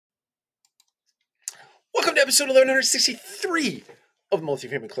Welcome to episode 1163 of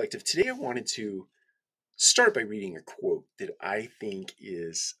Multifamily Collective. Today I wanted to start by reading a quote that I think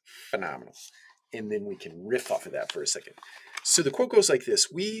is phenomenal, and then we can riff off of that for a second. So the quote goes like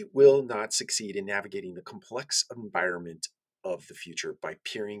this: "We will not succeed in navigating the complex environment of the future by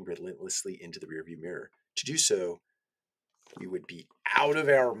peering relentlessly into the rearview mirror. To do so, we would be out of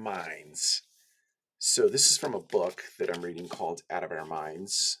our minds." So this is from a book that I'm reading called Out of Our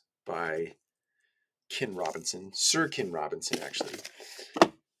Minds by Sir Ken Robinson, actually.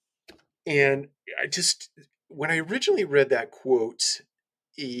 And when I originally read that quote,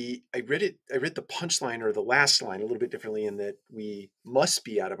 I read the punchline or the last line a little bit differently, in that we must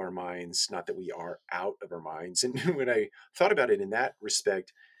be out of our minds, not that we are out of our minds. And when I thought about it in that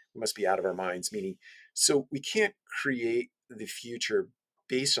respect, we must be out of our minds, meaning, so we can't create the future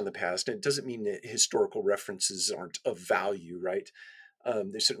based on the past. And it doesn't mean that historical references aren't of value, right?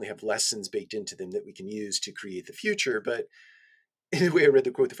 They certainly have lessons baked into them that we can use to create the future. But in the way I read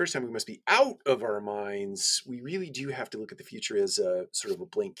the quote the first time, we must be out of our minds. We really do have to look at the future as a sort of a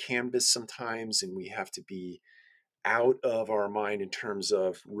blank canvas sometimes, and we have to be out of our mind in terms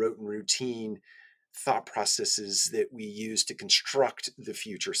of rote and routine thought processes that we use to construct the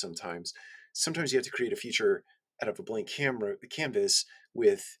future sometimes. Sometimes you have to create a future out of a blank canvas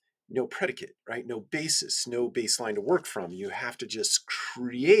with no predicate, right? No basis, no baseline to work from. You have to just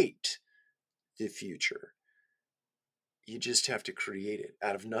create the future. You just have to create it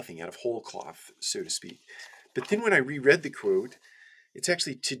out of nothing, out of whole cloth, so to speak. But then when I reread the quote, it's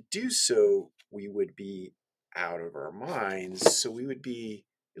actually, to do so, we would be out of our minds. So we would be,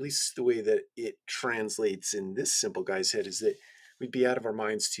 at least the way that it translates in this simple guy's head, is that we'd be out of our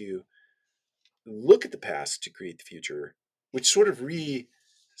minds to look at the past to create the future, which sort of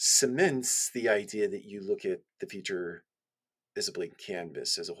cements the idea that you look at the future as a blank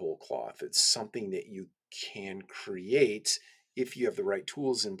canvas, as a whole cloth. It's something that you can create if you have the right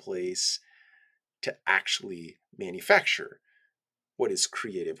tools in place to actually manufacture what is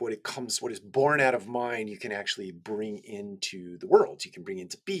creative, what is born out of mind. You can actually bring into the world. You can bring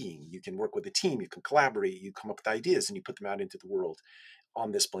into being. You can work with a team. You can collaborate. You come up with ideas and you put them out into the world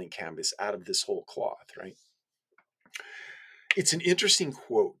on this blank canvas, out of this whole cloth, right? It's an interesting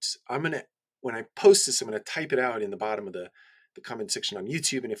quote. When I post this, I'm going to type it out in the bottom of the comment section on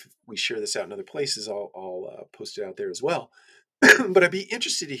YouTube. And if we share this out in other places, I'll post it out there as well. But I'd be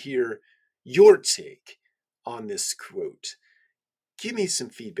interested to hear your take on this quote. Give me some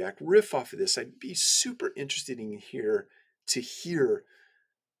feedback, riff off of this. I'd be super interested in to hear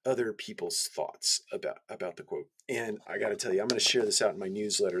other people's thoughts about the quote. And I got to tell you, I'm going to share this out in my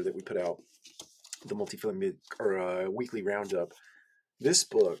newsletter that we put out, the Multifamily Weekly Roundup. This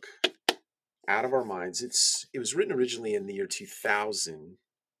book, Out of Our Minds, it was written originally in the year 2000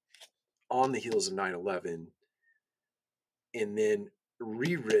 on the heels of 9/11, and then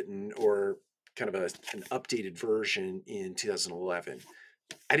rewritten, or kind of an updated version, in 2011.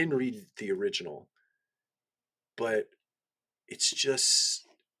 I didn't read the original, but it's just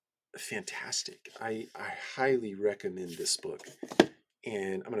fantastic. I highly recommend this book,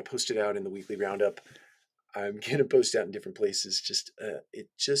 and I'm going to post it out in the weekly roundup. I'm going to post out in different places. It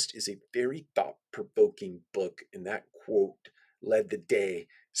just is a very thought-provoking book, and that quote led the day,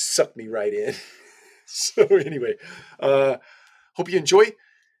 sucked me right in. So anyway, hope you enjoy.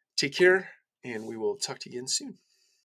 Take care, and we will talk to you again soon.